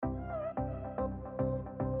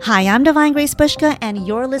Hi, I'm Divine Grace Bushka, and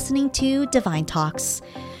you're listening to Divine Talks.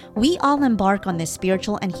 We all embark on this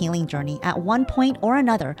spiritual and healing journey at one point or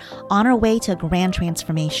another on our way to a grand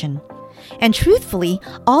transformation. And truthfully,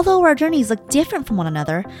 although our journeys look different from one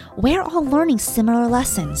another, we're all learning similar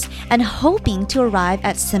lessons and hoping to arrive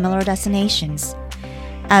at similar destinations.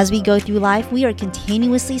 As we go through life, we are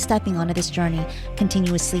continuously stepping onto this journey,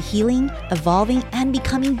 continuously healing, evolving, and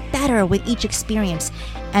becoming better with each experience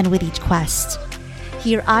and with each quest.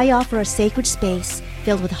 Here, I offer a sacred space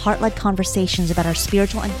filled with heart-led conversations about our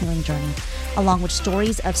spiritual and healing journey, along with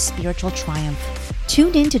stories of spiritual triumph.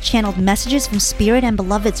 Tune in to channeled messages from spirit and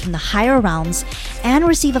beloveds from the higher realms and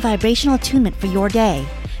receive a vibrational attunement for your day.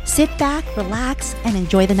 Sit back, relax, and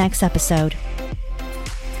enjoy the next episode.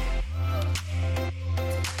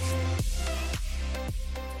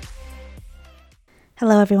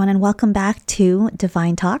 Hello, everyone, and welcome back to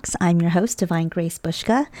Divine Talks. I'm your host, Divine Grace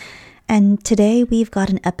Bushka. And today we've got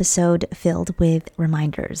an episode filled with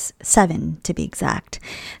reminders, 7 to be exact.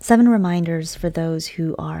 7 reminders for those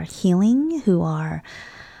who are healing, who are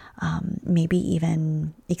maybe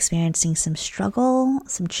even experiencing some struggle,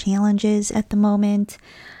 some challenges at the moment,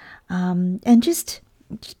 and just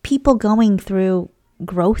people going through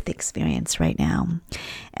growth experience right now.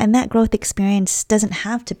 And that growth experience doesn't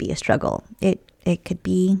have to be a struggle. It could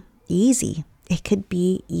be easy. It could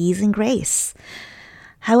be ease and grace.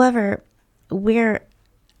 However,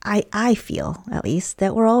 I feel, at least,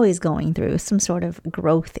 that we're always going through some sort of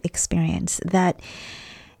growth experience, that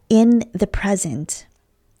in the present,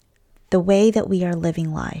 the way that we are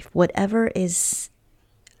living life, whatever is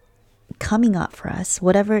coming up for us,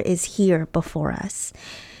 whatever is here before us,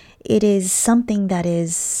 it is something that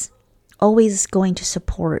is always going to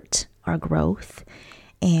support our growth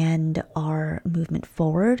and our movement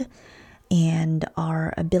forward and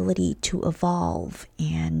our ability to evolve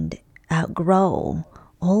and outgrow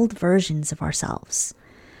old versions of ourselves.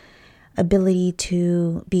 Ability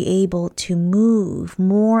to be able to move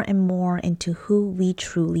more and more into who we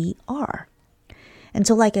truly are. And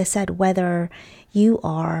so, like I said, whether you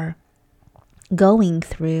are going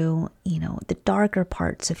through, the darker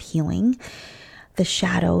parts of healing, the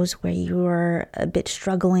shadows where you're a bit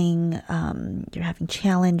struggling, you're having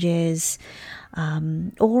challenges,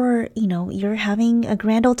 or, you're having a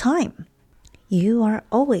grand old time. You are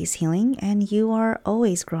always healing and you are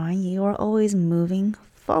always growing. You are always moving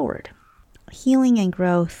forward. Healing and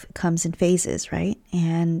growth comes in phases, right?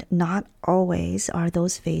 And not always are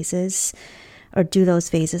those phases, or do those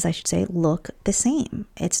phases, I should say, look the same.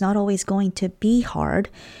 It's not always going to be hard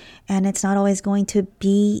and it's not always going to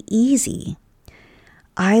be easy.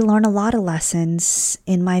 I learn a lot of lessons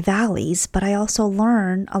in my valleys, but I also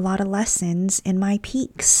learn a lot of lessons in my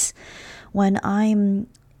peaks. When I'm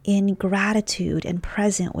in gratitude and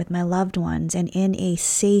present with my loved ones and in a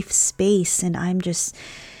safe space and I'm just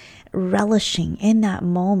relishing in that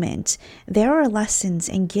moment, there are lessons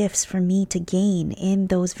and gifts for me to gain in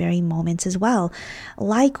those very moments as well.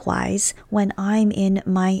 Likewise, when I'm in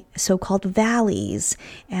my so-called valleys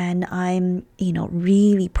and I'm,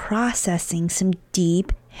 really processing some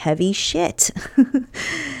deep, heavy shit,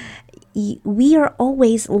 we are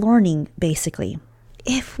always learning, basically,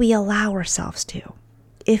 if we allow ourselves to.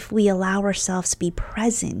 If we allow ourselves to be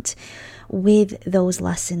present with those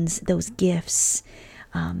lessons, those gifts,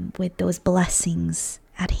 with those blessings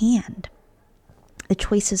at hand. The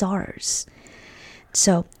choice is ours.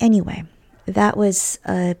 So anyway, that was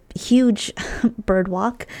a huge bird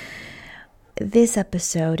walk. This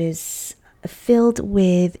episode is filled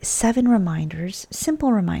with 7 reminders,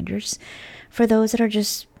 simple reminders, for those that are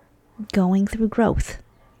just going through growth.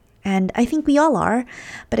 And I think we all are,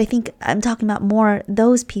 but I think I'm talking about more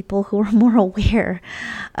those people who are more aware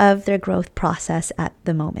of their growth process at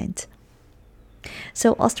the moment.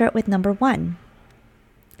 So I'll start with number 1.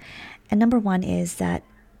 And number 1 is that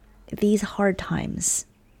these hard times,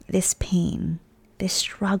 this pain, this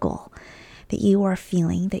struggle that you are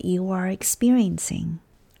feeling, that you are experiencing,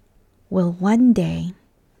 will one day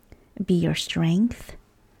be your strength,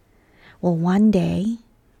 will one day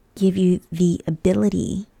give you the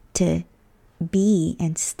ability to be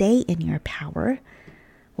and stay in your power,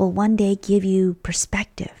 will one day give you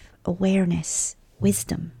perspective, awareness,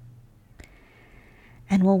 wisdom,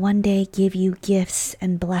 and will one day give you gifts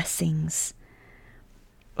and blessings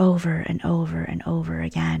over and over and over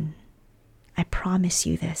again. I promise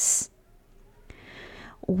you this.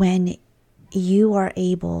 When you are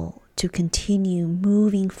able to continue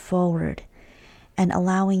moving forward and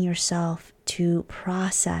allowing yourself to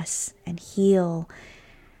process and heal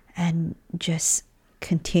and just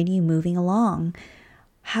continue moving along,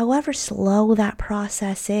 however slow that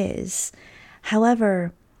process is,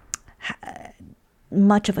 however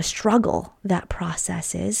much of a struggle that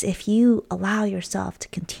process is, if you allow yourself to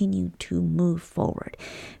continue to move forward,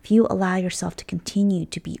 if you allow yourself to continue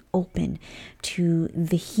to be open to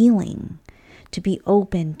the healing, to be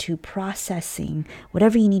open to processing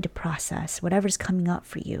whatever you need to process, whatever's coming up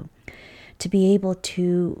for you, to be able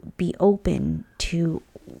to be open to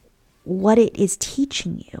what it is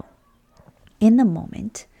teaching you in the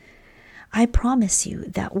moment, I promise you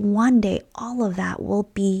that one day all of that will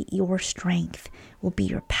be your strength, will be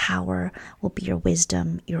your power, will be your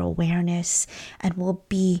wisdom, your awareness, and will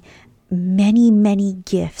be many, many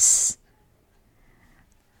gifts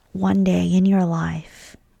one day in your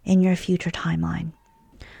life, in your future timeline.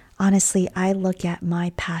 Honestly, I look at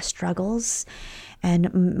my past struggles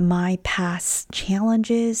and my past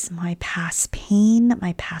challenges, my past pain,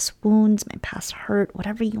 my past wounds, my past hurt,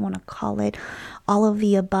 whatever you want to call it, all of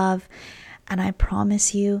the above. And I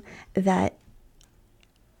promise you that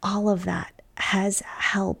all of that has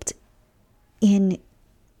helped in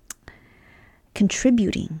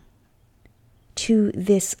contributing to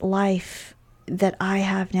this life that I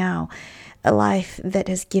have now, a life that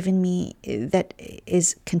has given me, that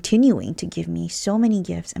is continuing to give me so many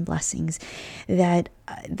gifts and blessings, that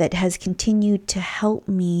has continued to help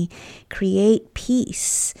me create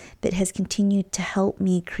peace, that has continued to help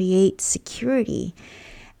me create security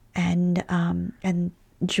and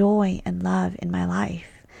joy and love in my life.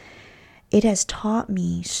 It has taught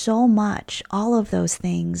me so much, all of those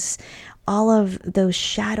things, all of those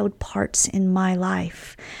shadowed parts in my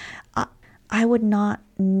life. I would not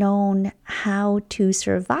known how to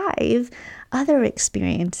survive other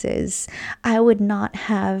experiences. I would not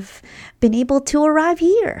have been able to arrive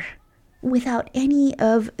here without any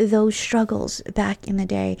of those struggles back in the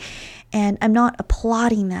day. And I'm not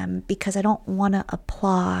applauding them because I don't want to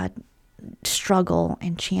applaud struggle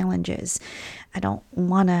and challenges. I don't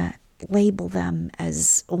want to label them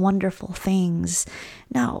as wonderful things.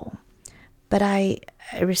 No, but I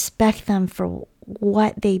respect them for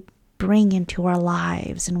what they bring into our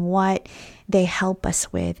lives and what they help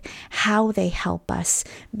us with, how they help us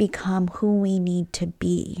become who we need to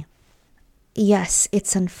be. Yes,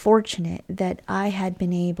 it's unfortunate that I had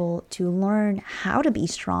been able to learn how to be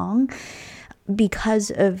strong because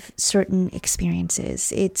of certain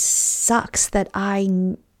experiences. It sucks that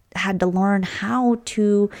I had to learn how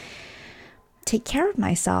to take care of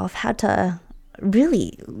myself, how to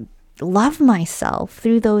really love myself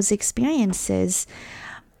through those experiences.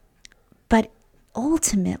 But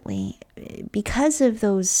ultimately, because of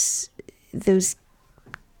those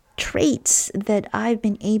traits that I've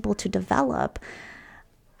been able to develop,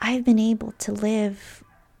 I've been able to live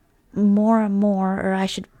more and more, or I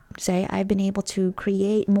should say, I've been able to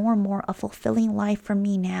create more and more a fulfilling life for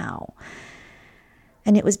me now.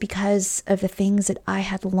 And it was because of the things that I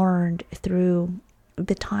had learned through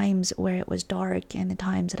the times where it was dark and the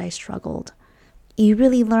times that I struggled. You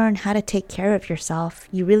really learn how to take care of yourself.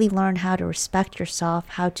 You really learn how to respect yourself,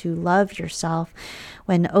 how to love yourself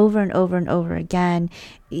when over and over and over again,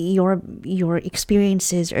 your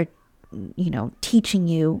experiences are, teaching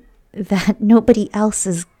you that nobody else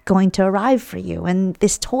is going to arrive for you. And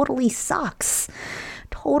this totally sucks.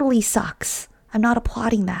 Totally sucks. I'm not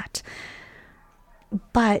applauding that.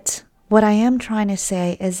 But what I am trying to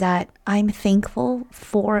say is that I'm thankful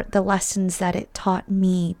for the lessons that it taught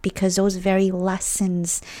me, because those very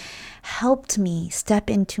lessons helped me step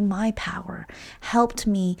into my power, helped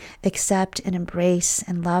me accept and embrace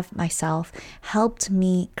and love myself, helped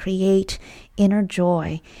me create inner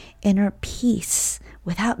joy, inner peace,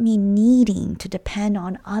 without me needing to depend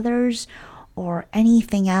on others or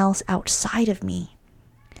anything else outside of me.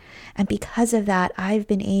 And because of that, I've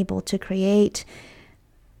been able to create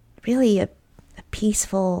really a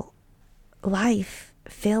peaceful life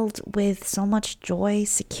filled with so much joy,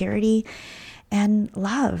 security, and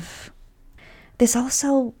love. This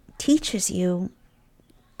also teaches you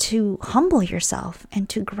to humble yourself and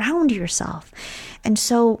to ground yourself. And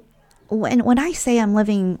so when I say I'm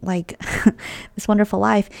living like this wonderful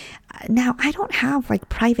life, now I don't have like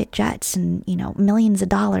private jets and, millions of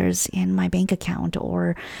dollars in my bank account,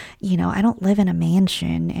 or, I don't live in a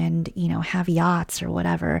mansion and, have yachts or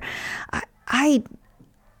whatever. I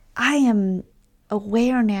am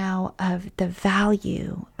aware now of the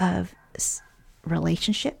value of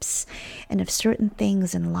relationships and of certain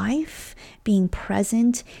things in life, being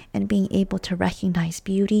present and being able to recognize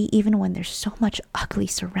beauty even when there's so much ugly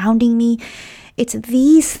surrounding me. It's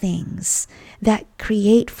these things that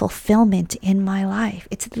create fulfillment in my life.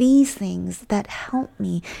 It's these things that help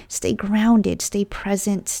me stay grounded, stay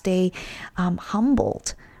present, stay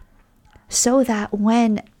humbled, so that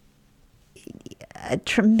when a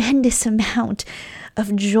tremendous amount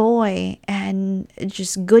of joy and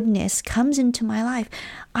just goodness comes into my life,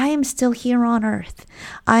 I am still here on earth.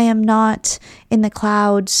 I am not in the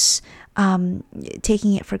clouds,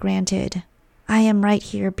 taking it for granted. I am right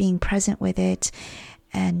here being present with it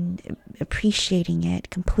and appreciating it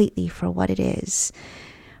completely for what it is.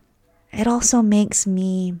 It also makes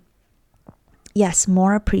me, yes,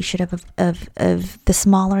 more appreciative of the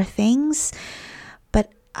smaller things,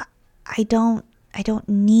 but I don't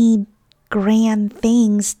need grand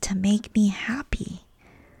things to make me happy.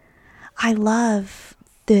 I love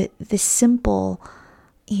the simple,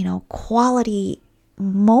 quality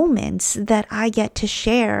moments that I get to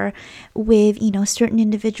share with, certain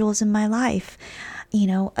individuals in my life.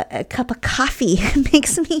 A cup of coffee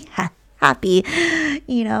makes me happy.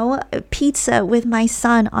 Pizza with my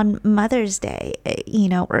son on Mother's Day,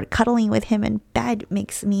 or cuddling with him in bed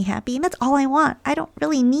makes me happy. And that's all I want. I don't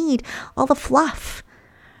really need all the fluff.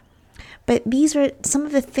 But these are some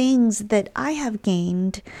of the things that I have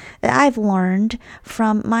gained, that I've learned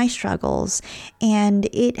from my struggles. And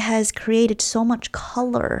it has created so much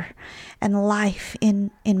color and life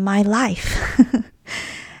in my life.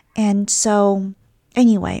 And so,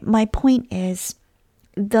 anyway, my point is,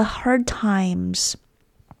 the hard times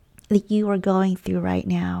that you are going through right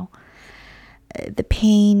now, the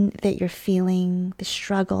pain that you're feeling, the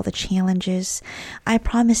struggle, the challenges, I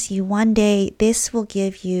promise you one day this will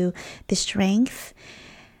give you the strength,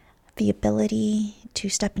 the ability to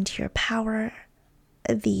step into your power,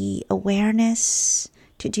 the awareness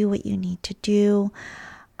to do what you need to do,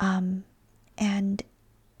 and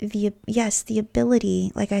the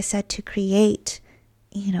ability, like I said, to create,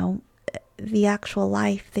 the actual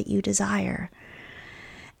life that you desire.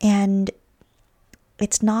 And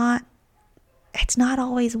it's not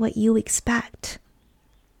always what you expect.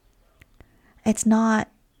 It's not,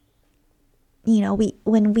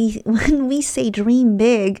 when we say dream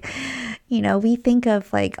big, we think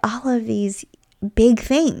of like all of these big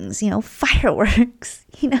things, fireworks,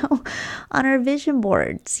 on our vision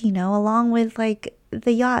boards, along with like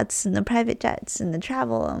the yachts and the private jets and the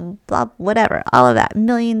travel and blah, whatever, all of that,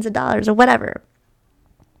 millions of dollars or whatever.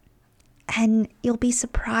 And you'll be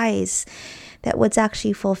surprised that what's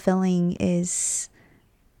actually fulfilling is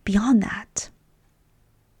beyond that.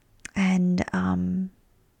 And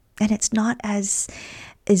it's not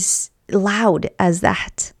as loud as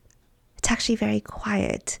that. It's actually very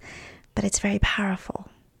quiet, but it's very powerful.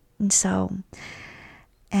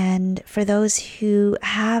 And for those who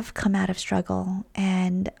have come out of struggle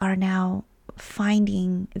and are now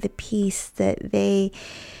finding the peace that they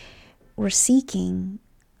were seeking,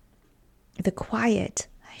 the quiet,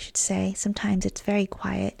 I should say, sometimes it's very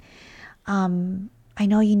quiet. I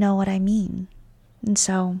know you know what I mean. And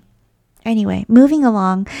so, anyway, moving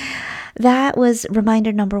along, that was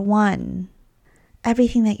reminder number 1.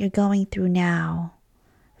 Everything that you're going through now,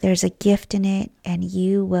 there's a gift in it, and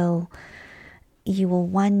you will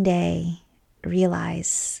one day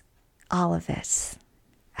realize all of this,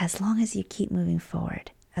 as long as you keep moving forward,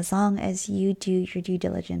 as long as you do your due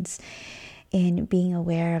diligence in being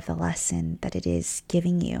aware of the lesson that it is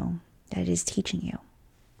giving you, that it is teaching you,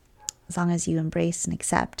 as long as you embrace and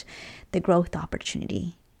accept the growth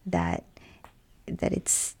opportunity that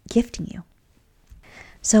it's gifting you.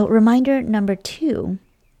 So reminder number 2,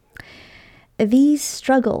 these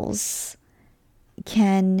struggles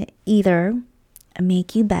can either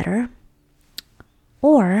make you better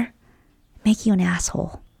or make you an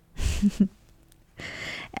asshole.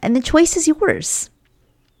 And the choice is yours.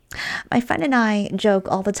 My friend and I joke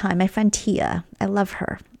all the time. My friend Tia, I love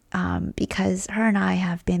her because her and I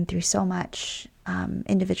have been through so much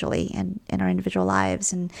individually and in our individual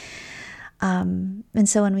lives. And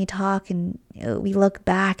so when we talk and we look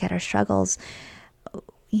back at our struggles,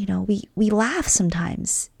 we laugh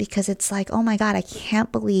sometimes because it's like, oh my God, I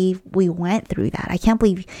can't believe we went through that. I can't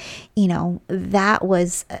believe, that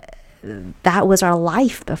was our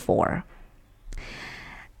life before.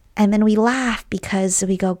 And then we laugh because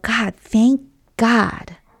we go, God, thank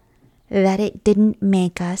God that it didn't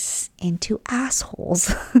make us into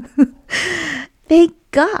assholes. Thank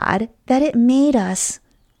God that it made us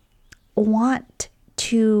want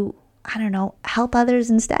to, help others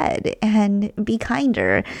instead and be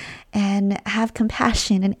kinder and have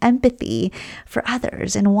compassion and empathy for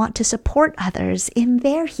others and want to support others in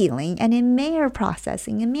their healing and in their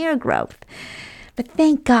processing and their growth. But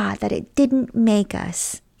thank God that it didn't make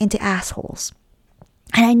us into assholes.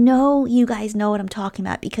 And I know you guys know what I'm talking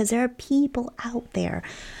about because there are people out there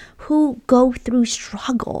who go through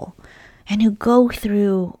struggle and who go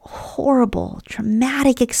through horrible,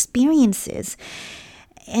 traumatic experiences.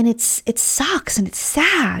 And it sucks and it's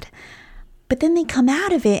sad. But then they come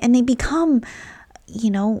out of it and they become,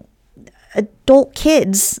 adult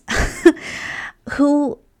kids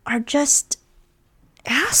who are just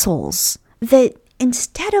assholes that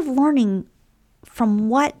instead of learning from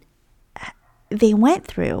what they went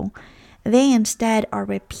through, they instead are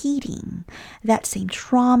repeating that same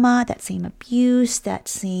trauma, that same abuse, that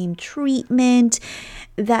same treatment,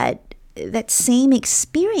 that same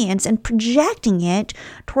experience and projecting it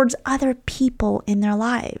towards other people in their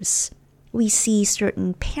lives. We see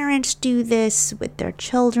certain parents do this with their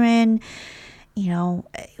children.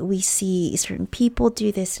 We see certain people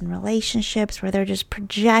do this in relationships where they're just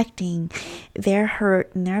projecting their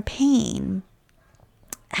hurt and their pain.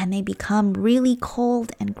 And they become really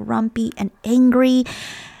cold and grumpy and angry.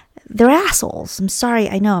 They're assholes. I'm sorry,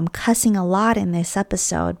 I know I'm cussing a lot in this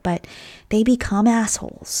episode, but they become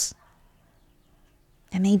assholes.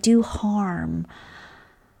 And they do harm.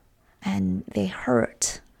 And they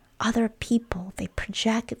hurt other people. They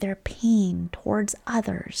project their pain towards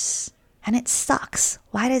others. And it sucks.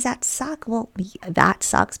 Why does that suck? Well, that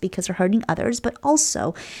sucks because they're hurting others, but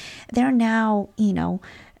also they're now,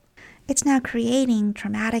 it's now creating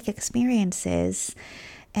traumatic experiences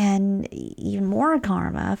and even more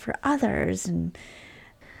karma for others. And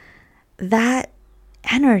that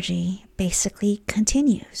energy basically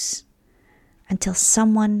continues until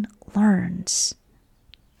someone learns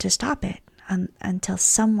to stop it, until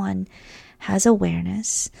someone has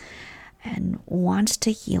awareness and wants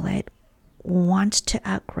to heal it, wants to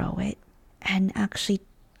outgrow it, and actually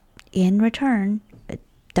in return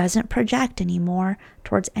doesn't project anymore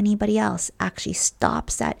towards anybody else, actually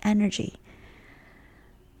stops that energy.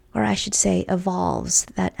 Or I should say evolves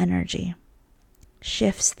that energy,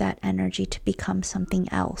 shifts that energy to become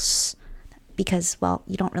something else. Because, well,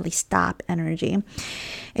 you don't really stop energy.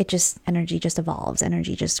 Energy just evolves,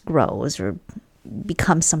 energy just grows or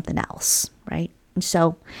becomes something else, right? And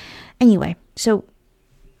so anyway,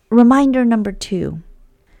 reminder number 2,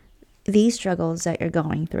 these struggles that you're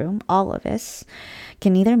going through, all of us,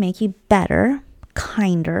 can either make you better,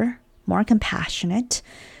 kinder, more compassionate,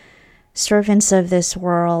 servants of this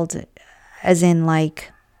world, as in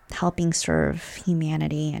like helping serve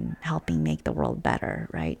humanity and helping make the world better,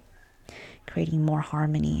 right? Creating more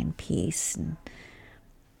harmony and peace and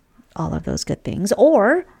all of those good things.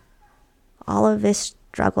 Or all of this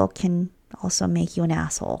struggle can also make you an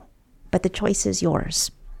asshole. But the choice is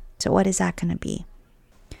yours. So what is that going to be?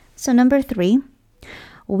 So number 3,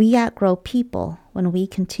 we outgrow people when we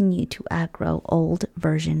continue to outgrow old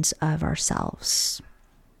versions of ourselves.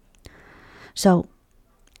 So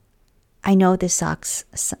I know this sucks.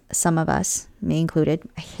 Some of us, me included,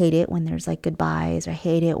 I hate it when there's like goodbyes. I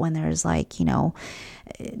hate it when there's like,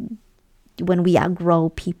 when we outgrow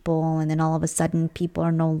people and then all of a sudden people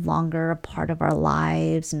are no longer a part of our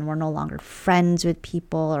lives and we're no longer friends with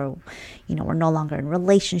people, or, we're no longer in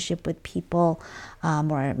relationship with people,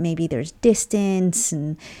 or maybe there's distance,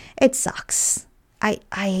 and it sucks. I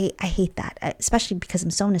hate that, especially because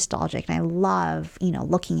I'm so nostalgic and I love,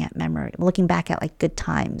 looking back at like good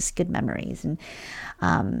times, good memories.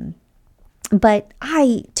 And, but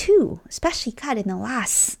I too, especially God, in the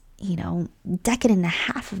last, decade and a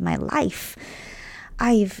half of my life,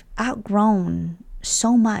 I've outgrown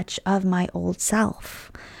so much of my old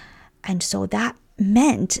self. And so that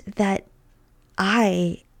meant that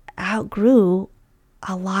I outgrew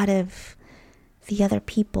a lot of the other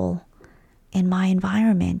people in my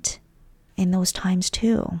environment in those times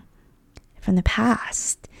too, from the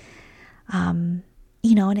past. And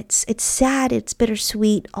it's sad, it's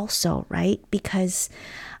bittersweet also, right? Because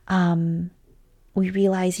we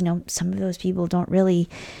realize, some of those people don't really,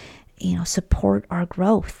 support our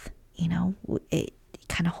growth. It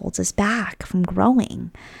kind of holds us back from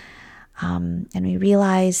growing. And we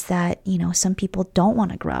realize that, some people don't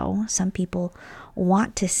want to grow. Some people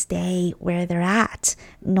want to stay where they're at,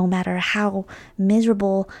 no matter how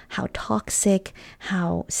miserable, how toxic,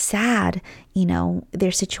 how sad,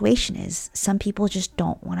 their situation is. Some people just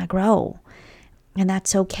don't want to grow. And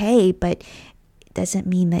that's okay, but it doesn't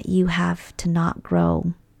mean that you have to not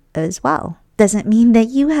grow as well. Doesn't mean that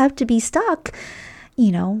you have to be stuck,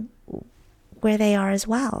 where they are as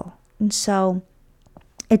well. And so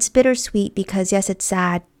it's bittersweet because, yes, it's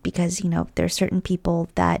sad because, there are certain people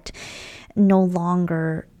that no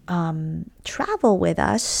longer travel with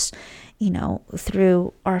us,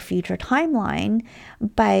 through our future timeline,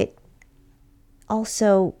 but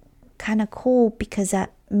also kind of cool because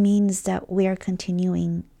that means that we're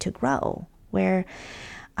continuing to grow. We're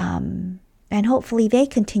And hopefully they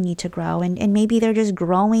continue to grow, and maybe they're just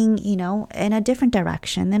growing, in a different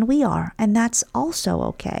direction than we are. And that's also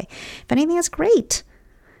okay. If anything, that's great.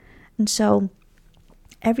 And so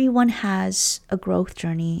everyone has a growth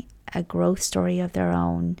journey, a growth story of their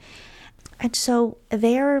own. And so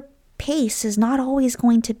their pace is not always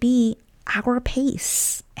going to be our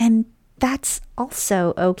pace. And that's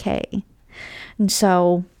also okay. And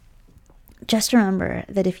so just remember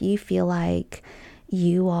that if you feel like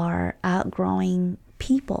you are outgrowing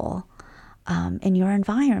people in your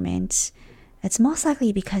environment, it's most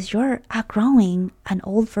likely because you're outgrowing an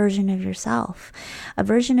old version of yourself, a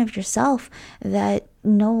version of yourself that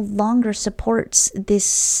no longer supports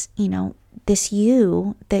this, this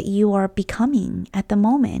you that you are becoming at the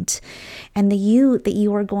moment, and the you that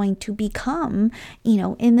you are going to become,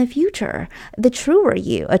 in the future, a truer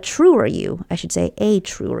you, I should say, a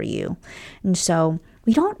truer you. And so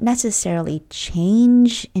we don't necessarily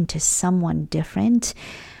change into someone different.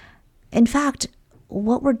 In fact,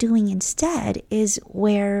 what we're doing instead is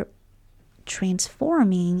we're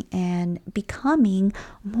transforming and becoming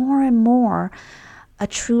more and more a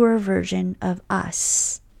truer version of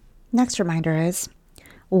us. Next reminder is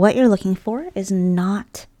what you're looking for is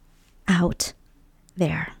not out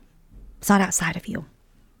there. It's not outside of you.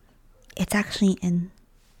 It's actually in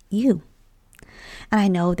you. And I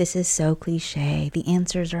know this is so cliche. The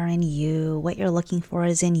answers are in you. What you're looking for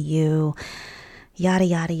is in you. Yada,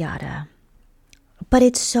 yada, yada. But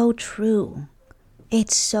it's so true.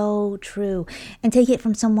 It's so true. And take it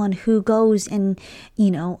from someone who goes and,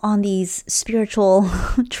 on these spiritual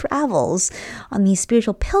travels, on these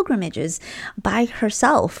spiritual pilgrimages by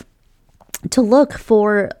herself to look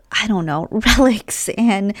for, relics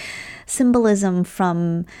and symbolism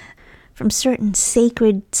from certain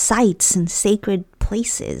sacred sites and sacred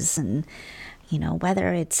places. And,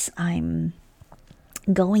 whether it's I'm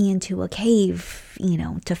going into a cave,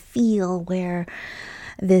 to feel where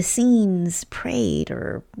the scenes prayed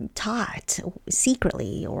or taught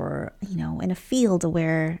secretly, or, in a field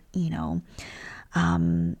where,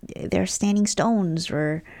 they're standing stones,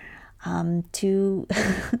 or to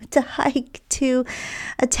to hike to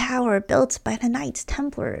a tower built by the Knights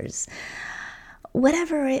Templars.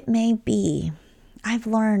 Whatever it may be, I've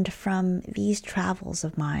learned from these travels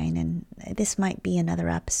of mine, and this might be another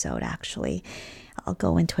episode actually. I'll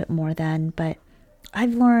go into it more then, but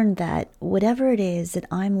I've learned that whatever it is that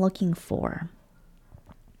I'm looking for,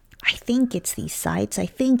 I think it's these sites, I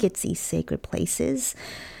think it's these sacred places,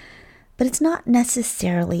 but it's not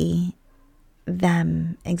necessarily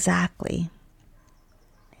them exactly.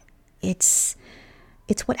 It's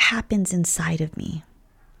what happens inside of me.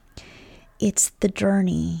 It's the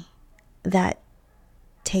journey that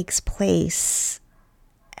takes place,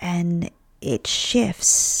 and it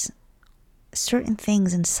shifts certain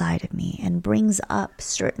things inside of me and brings up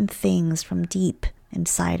certain things from deep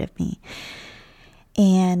inside of me.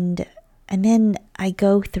 And then I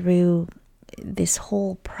go through this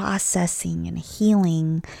whole processing and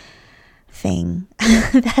healing thing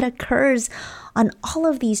that occurs on all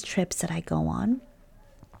of these trips that I go on.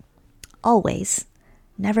 Always.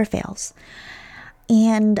 Never fails.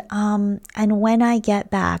 And when I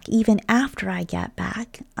get back, even after I get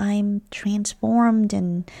back, I'm transformed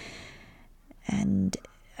and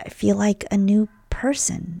I feel like a new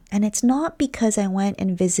person. And it's not because I went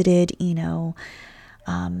and visited,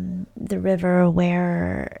 the river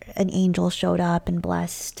where an angel showed up and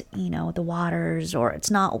blessed, the waters, or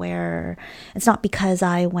it's not because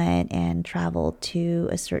I went and traveled to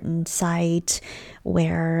a certain site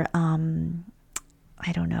where,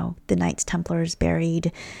 the Knights Templars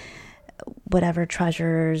buried whatever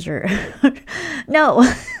treasures, or no.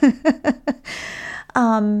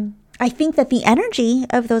 I think that the energy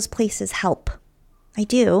of those places help. I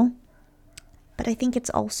do. But I think it's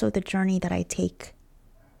also the journey that I take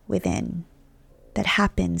within, that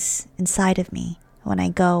happens inside of me when I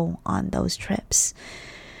go on those trips.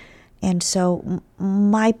 And so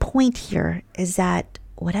my point here is that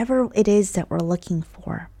whatever it is that we're looking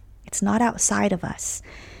for, it's not outside of us.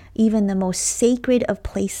 Even the most sacred of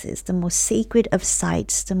places, the most sacred of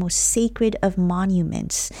sites, the most sacred of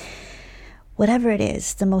monuments, whatever it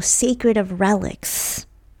is, the most sacred of relics,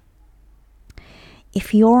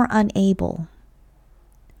 if you're unable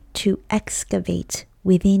to excavate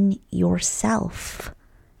within yourself,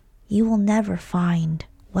 you will never find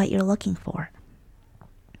what you're looking for.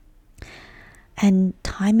 And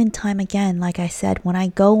time again, like I said, when I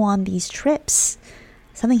go on these trips,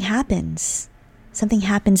 something happens. Something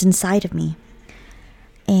happens inside of me.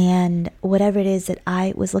 And whatever it is that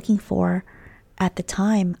I was looking for at the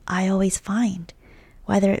time, I always find,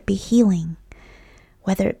 whether it be healing,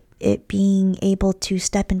 whether it being able to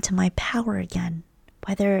step into my power again,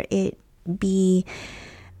 whether it be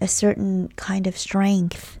a certain kind of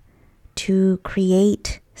strength to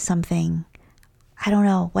create something. I don't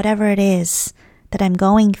know, whatever it is that I'm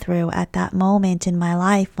going through at that moment in my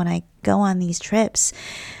life when I go on these trips.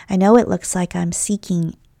 I know it looks like I'm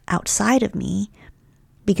seeking outside of me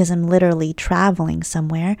because I'm literally traveling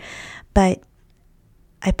somewhere, but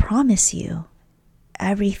I promise you,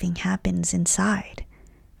 everything happens inside.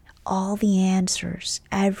 All the answers,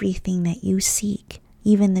 everything that you seek,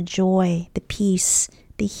 even the joy, the peace,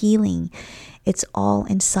 the healing, it's all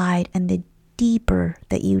inside. And the deeper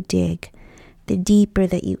that you dig, the deeper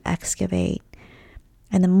that you excavate,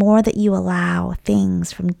 and the more that you allow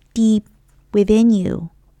things from deep within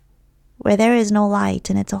you, where there is no light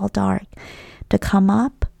and it's all dark, to come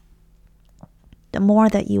up, the more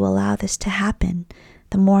that you allow this to happen,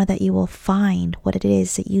 the more that you will find what it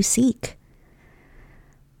is that you seek.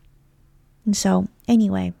 And so,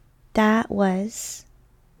 anyway, that was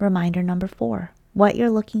reminder number 4. What you're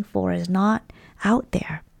looking for is not out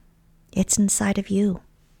there. It's inside of you.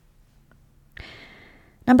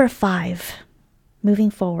 Number 5, moving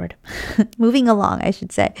forward, moving along, I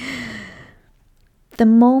should say. The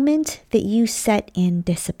moment that you set in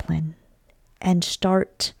discipline and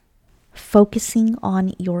start focusing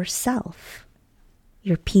on yourself,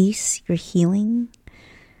 your peace, your healing,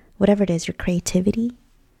 whatever it is, your creativity,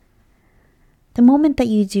 the moment that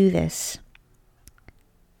you do this,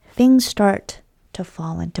 things start to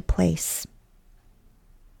fall into place.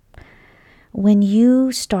 When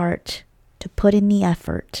you start to put in the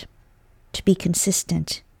effort to be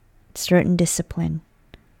consistent, certain discipline,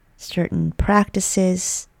 certain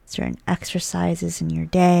practices, certain exercises in your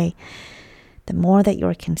day, the more that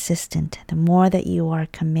you're consistent, the more that you are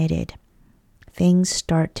committed, things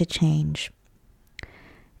start to change.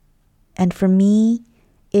 And for me,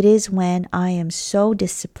 it is when I am so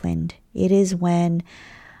disciplined, it is when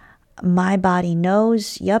my body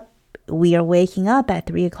knows, yep, we are waking up at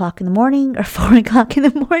 3 o'clock in the morning or 4 o'clock in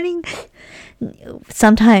the morning.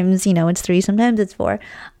 Sometimes, it's 3, sometimes it's 4.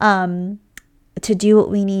 To do what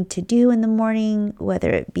we need to do in the morning, whether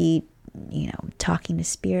it be, talking to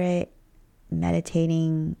spirit,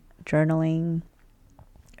 meditating, journaling,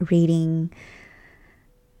 reading,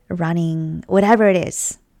 running, whatever it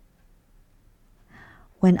is.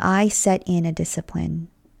 When I set in a discipline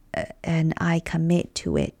and I commit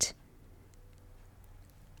to it,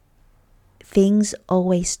 things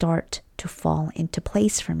always start to fall into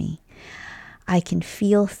place for me. I can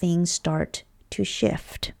feel things start to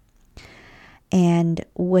shift. And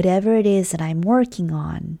whatever it is that I'm working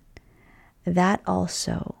on, that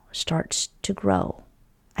also starts to grow.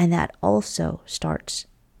 And that also starts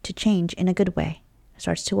to change in a good way. It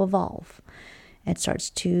starts to evolve. It starts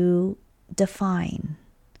to define.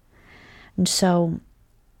 And so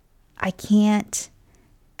I can't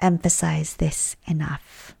emphasize this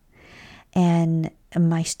enough. And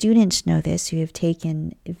my students know this who have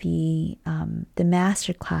taken the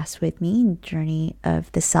master class with me, Journey of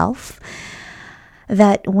the Self,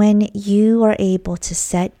 that when you are able to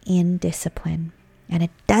set in discipline, and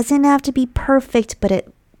it doesn't have to be perfect, but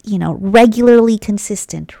it, regularly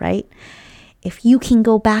consistent, right? If you can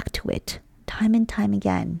go back to it time and time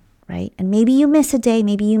again, right? And maybe you miss a day,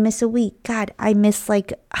 maybe you miss a week. God, I missed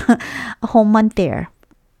like a whole month there,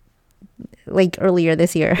 like earlier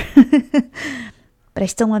this year. But I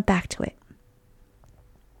still went back to it.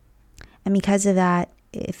 And because of that,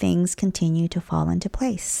 things continue to fall into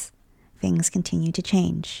place. Things continue to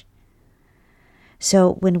change.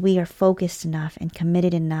 So when we are focused enough and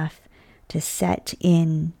committed enough to set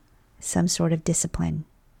in some sort of discipline,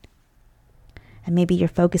 and maybe you're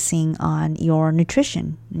focusing on your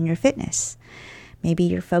nutrition and your fitness. Maybe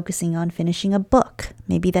you're focusing on finishing a book.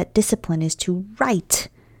 Maybe that discipline is to write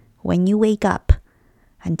when you wake up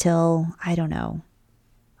until,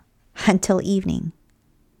 until evening.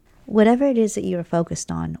 Whatever it is that you are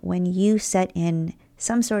focused on, when you set in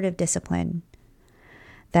some sort of discipline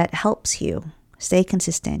that helps you stay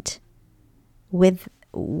consistent with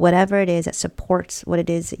whatever it is that supports what it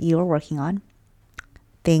is that you are working on,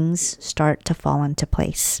 things start to fall into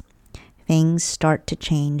place. Things start to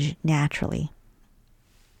change naturally.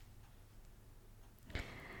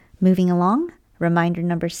 Moving along, reminder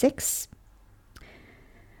number 6.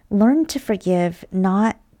 Learn to forgive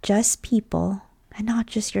not just people and not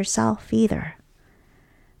just yourself either,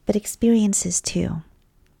 but experiences too.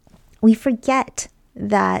 We forget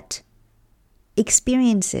that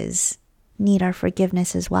experiences need our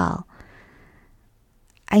forgiveness as well.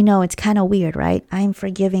 I know it's kind of weird, right? I'm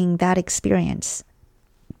forgiving that experience.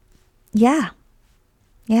 Yeah.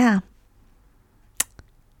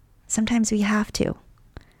 Sometimes we have to.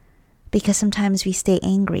 Because sometimes we stay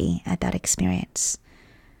angry at that experience.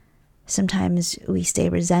 Sometimes we stay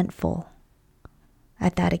resentful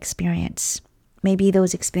at that experience. Maybe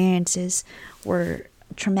those experiences were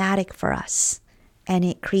traumatic for us and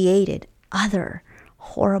it created other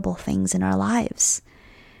horrible things in our lives.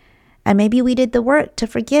 And maybe we did the work to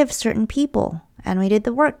forgive certain people and we did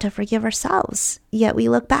the work to forgive ourselves. Yet we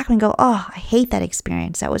look back and go, oh, I hate that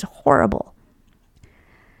experience. That was horrible.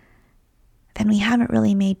 Then we haven't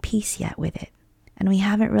really made peace yet with it. And we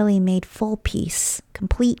haven't really made full peace,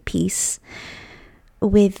 complete peace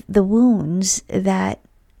with the wounds that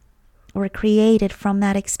were created from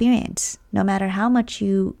that experience. No matter how much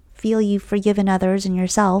you feel you've forgiven others and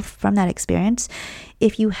yourself from that experience,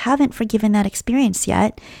 if you haven't forgiven that experience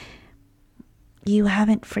yet, you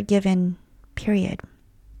haven't forgiven, period.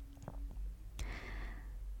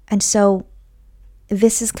 And so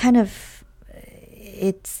this is kind of,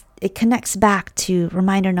 it connects back to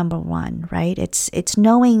reminder number 1, right? It's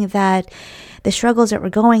knowing that the struggles that we're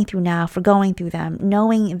going through now, for going through them,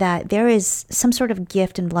 knowing that there is some sort of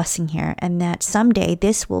gift and blessing here, and that someday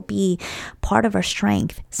this will be part of our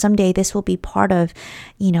strength. Someday this will be part of,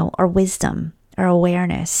 our wisdom, our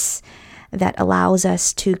awareness that allows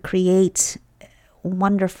us to create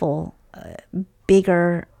wonderful,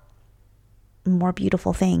 bigger, more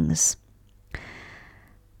beautiful things.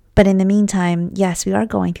 But in the meantime, yes, we are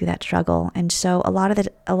going through that struggle. And so a lot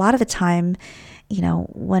of the time,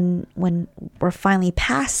 when we're finally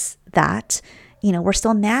past that, we're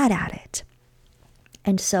still mad at it.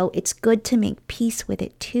 And so it's good to make peace with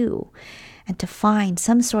it too, and to find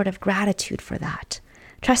some sort of gratitude for that.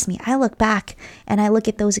 Trust me, I look back and I look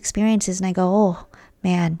at those experiences and I go, oh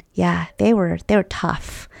man, yeah, they were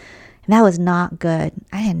tough. And that was not good.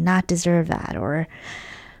 I did not deserve that. Or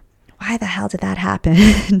why the hell did that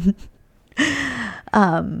happen?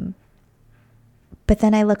 But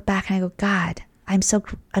then I look back and I go, God, I'm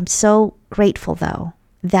so grateful though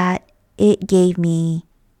that it gave me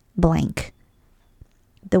blank,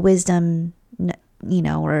 the wisdom,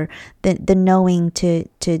 or the knowing to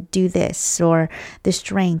do this, or the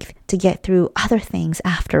strength to get through other things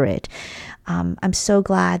after it. I'm so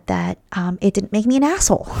glad that it didn't make me an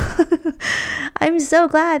asshole. I'm so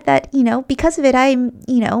glad that, because of it,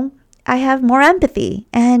 I have more empathy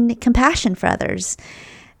and compassion for others,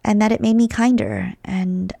 and that it made me kinder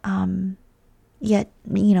and yet,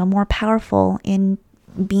 more powerful in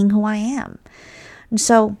being who I am. And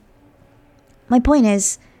so my point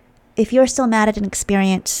is, if you're still mad at an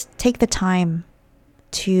experience, take the time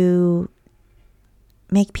to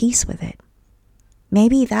make peace with it.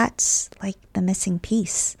 Maybe that's like the missing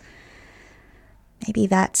piece. Maybe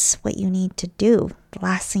that's what you need to do, the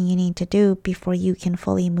last thing you need to do before you can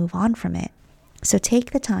fully move on from it. So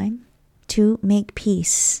take the time to make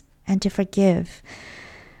peace and to forgive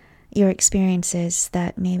your experiences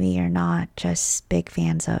that maybe you're not just big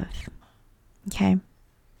fans of. Okay?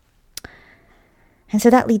 And so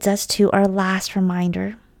that leads us to our last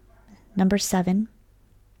reminder, number 7.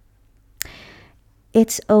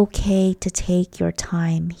 It's okay to take your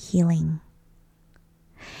time healing.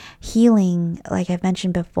 Healing, like I've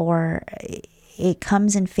mentioned before, it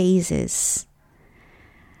comes in phases.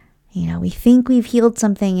 We think we've healed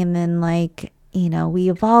something, and then we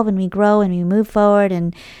evolve and we grow and we move forward,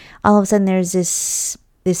 and all of a sudden there's this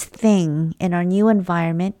thing in our new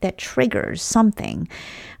environment that triggers something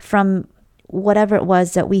from whatever it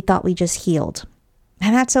was that we thought we just healed.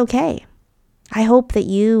 And that's okay. I hope that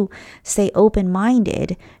you stay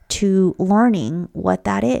open-minded to learning what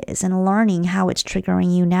that is and learning how it's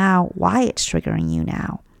triggering you now, why it's triggering you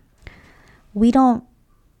now. We don't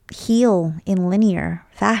heal in linear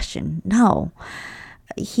fashion. No.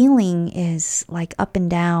 Healing is like up and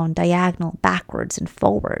down, diagonal, backwards and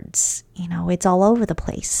forwards. It's all over the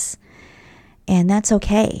place. And that's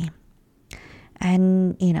okay.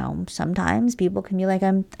 And, sometimes people can be like,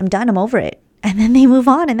 I'm done, I'm over it. And then they move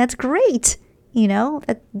on, and that's great.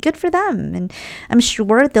 That's good for them. And I'm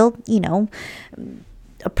sure they'll,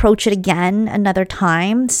 approach it again another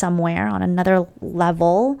time somewhere on another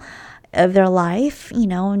level of their life,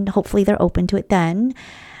 and hopefully they're open to it then.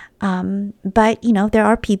 But, there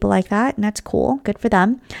are people like that, and that's cool. Good for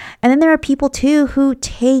them. And then there are people too who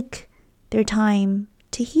take their time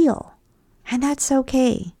to heal, and that's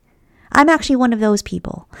okay. I'm actually one of those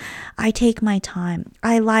people. I take my time.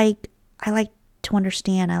 I like to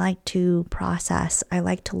understand. I like to process. I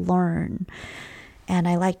like to learn. And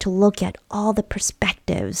I like to look at all the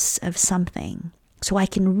perspectives of something so I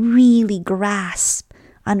can really grasp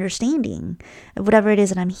understanding of whatever it is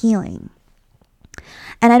that I'm healing.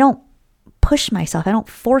 And I don't push myself. I don't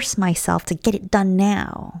force myself to get it done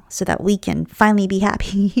now so that we can finally be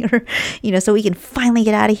happy or, so we can finally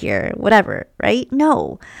get out of here, whatever, right?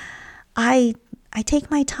 No, I take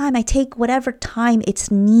my time. I take whatever time it's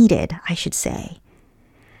needed, I should say.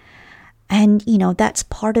 And, that's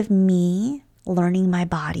part of me learning my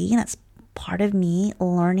body. And that's part of me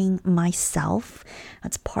learning myself.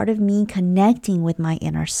 That's part of me connecting with my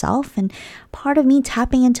inner self, and part of me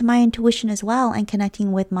tapping into my intuition as well and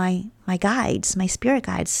connecting with my guides, my spirit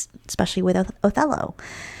guides, especially with Othello,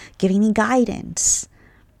 giving me guidance,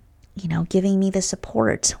 giving me the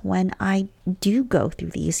support when I do go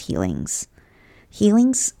through these healings.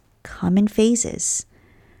 Healings come in phases.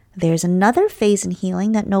 There's another phase in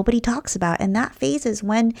healing that nobody talks about, and that phase is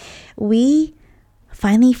when we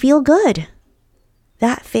finally feel good.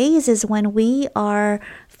 That phase is when we are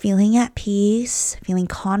feeling at peace, feeling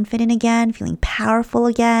confident again, feeling powerful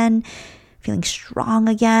again, feeling strong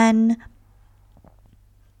again.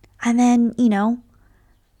 And then,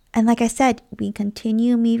 and like I said, we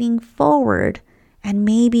continue moving forward. And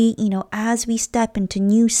maybe, as we step into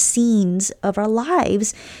new scenes of our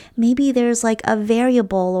lives, maybe there's like a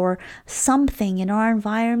variable or something in our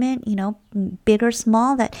environment, big or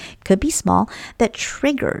small, that could be small, that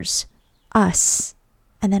triggers us.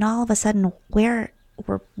 And then all of a sudden we're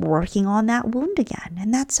working on that wound again.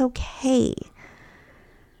 And that's okay.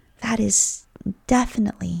 That is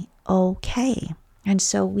definitely okay. And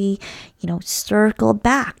so we, circle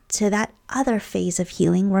back to that other phase of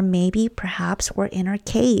healing where maybe perhaps we're in our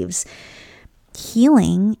caves,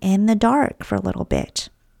 healing in the dark for a little bit.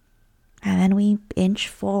 And then we inch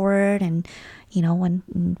forward and,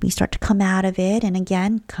 when we start to come out of it and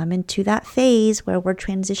again, come into that phase where we're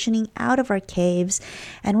transitioning out of our caves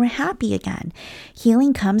and we're happy again.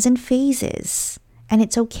 Healing comes in phases, and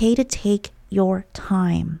it's okay to take your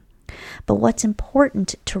time. But what's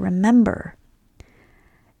important to remember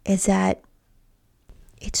is that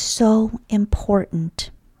it's so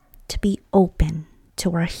important to be open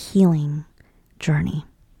to our healing journey,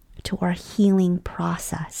 to our healing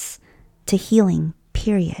process, to healing,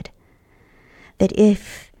 period. That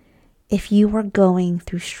if you are going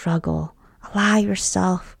through struggle, allow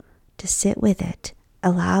yourself to sit with it.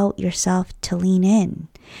 Allow yourself to lean in.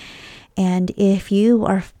 And if you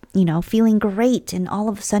are feeling great and all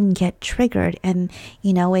of a sudden get triggered and,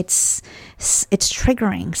 it's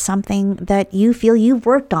triggering something that you feel you've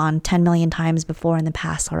worked on 10 million times before in the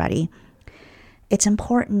past already. It's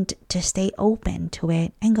important to stay open to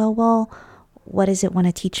it and go, well, what does it want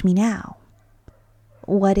to teach me now?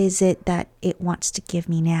 What is it that it wants to give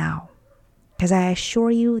me now? Because I assure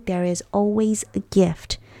you, there is always a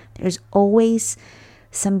gift. There's always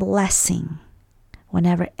some blessing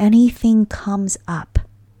whenever anything comes up.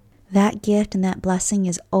 That gift and that blessing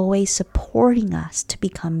is always supporting us to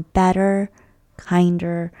become better,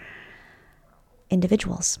 kinder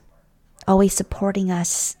individuals. Always supporting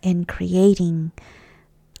us in creating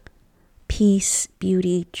peace,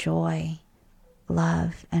 beauty, joy,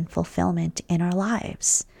 love, and fulfillment in our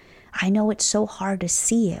lives. I know it's so hard to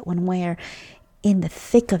see it when we're in the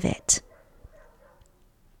thick of it.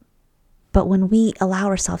 But when we allow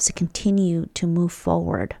ourselves to continue to move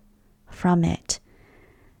forward from it,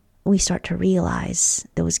 we start to realize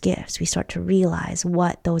those gifts. We start to realize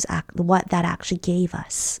what that actually gave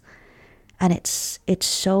us. And it's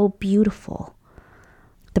so beautiful.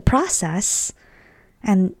 The process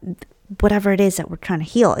and whatever it is that we're trying to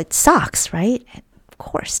heal, it sucks, right? It of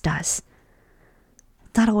course does.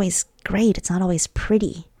 It's not always great. It's not always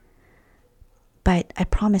pretty. But I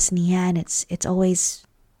promise in the end, it's always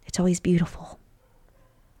beautiful.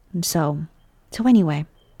 And so anyway,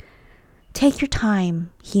 take your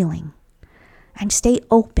time healing and stay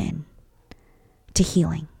open to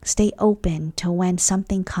healing. Stay open to when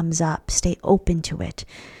something comes up. Stay open to it.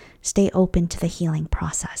 Stay open to the healing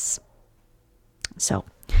process. So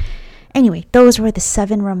anyway, those were the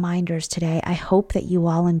 7 reminders today. I hope that you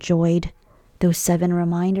all enjoyed those 7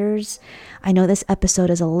 reminders. I know this episode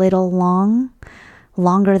is a little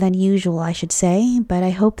longer than usual, I should say, but I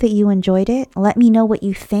hope that you enjoyed it. Let me know what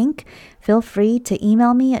you think. Feel free to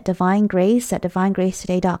email me at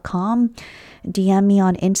divinegrace@divinegracetoday.com. DM me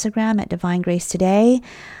on Instagram at divinegracetoday.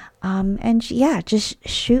 And yeah, just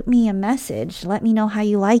shoot me a message. Let me know how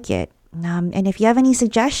you like it. And if you have any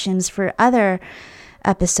suggestions for other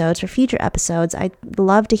episodes, for future episodes, I'd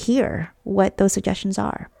love to hear what those suggestions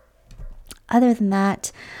are. Other than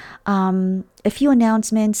that, a few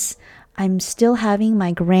announcements. I'm still having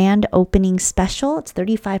my grand opening special. It's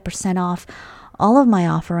 35% off all of my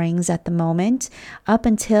offerings at the moment up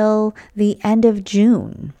until the end of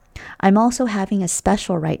June. I'm also having a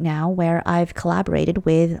special right now where I've collaborated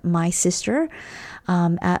with my sister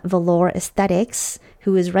at Velour Aesthetics,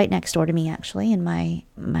 who is right next door to me, actually, in my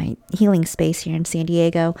healing space here in San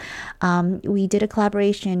Diego. We did a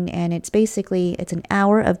collaboration, and it's an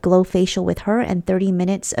hour of glow facial with her and 30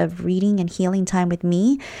 minutes of reading and healing time with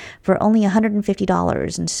me for only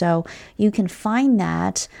 $150. And so you can find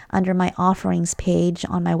that under my offerings page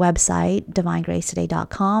on my website,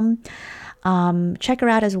 divinegracetoday.com. Check her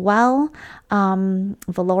out as well, at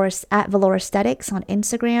Velour Aesthetics on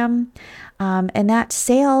Instagram. And that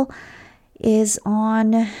sale is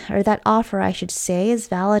that offer, I should say, is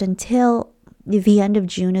valid until the end of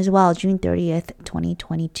June as well, June 30th,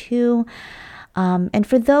 2022. And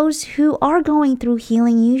for those who are going through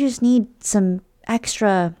healing, you just need some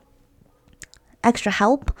extra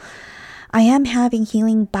help. I am having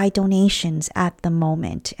healing by donations at the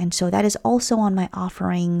moment. And so that is also on my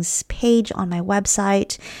offerings page on my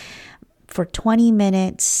website. For 20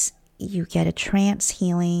 minutes, you get a trance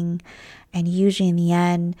healing. And usually in the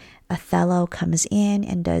end, Othello comes in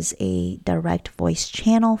and does a direct voice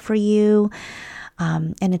channel for you.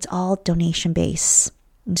 And it's all donation based.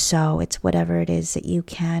 And so it's whatever it is that you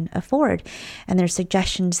can afford. And there's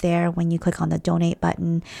suggestions there when you click on the donate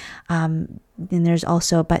button. And there's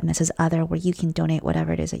also a button that says other, where you can donate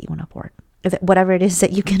whatever it is that you want to afford. Whatever it is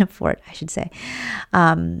that you can afford, I should say.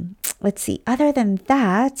 Let's see. Other than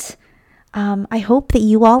that, I hope that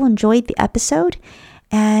you all enjoyed the episode.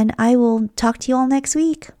 And I will talk to you all next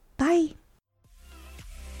week. Bye.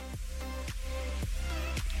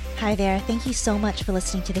 Hi there. Thank you so much for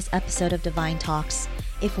listening to this episode of Divine Talks.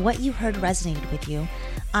 If what you heard resonated with you,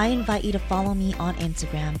 I invite you to follow me on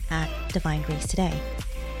Instagram at Divine Grace Today.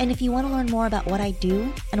 And if you want to learn more about what I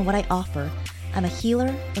do and what I offer, I'm a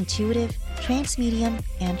healer, intuitive, trance medium,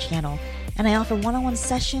 and channel. And I offer one-on-one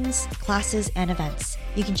sessions, classes, and events.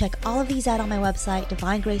 You can check all of these out on my website,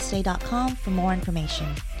 divinegracetoday.com, for more information.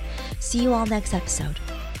 See you all next episode.